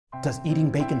Does eating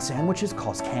bacon sandwiches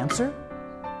cause cancer?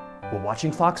 Will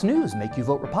watching Fox News make you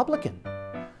vote Republican?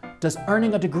 Does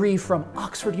earning a degree from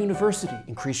Oxford University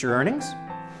increase your earnings?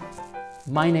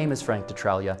 My name is Frank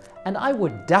DiTraglia, and I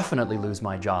would definitely lose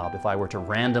my job if I were to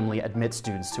randomly admit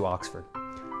students to Oxford.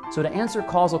 So to answer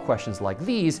causal questions like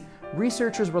these,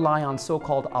 researchers rely on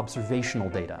so-called observational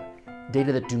data,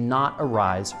 data that do not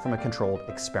arise from a controlled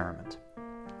experiment.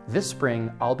 This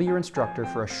spring, I'll be your instructor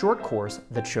for a short course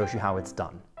that shows you how it's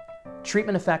done.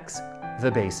 Treatment effects, the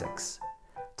basics.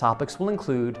 Topics will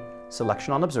include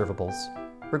selection on observables,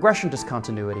 regression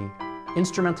discontinuity,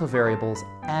 instrumental variables,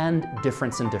 and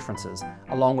difference in differences,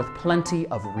 along with plenty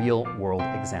of real-world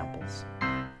examples.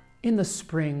 In the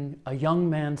spring, a young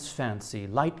man's fancy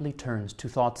lightly turns to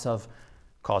thoughts of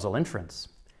causal inference.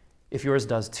 If yours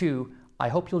does too, I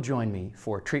hope you'll join me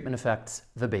for Treatment Effects,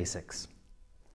 the Basics.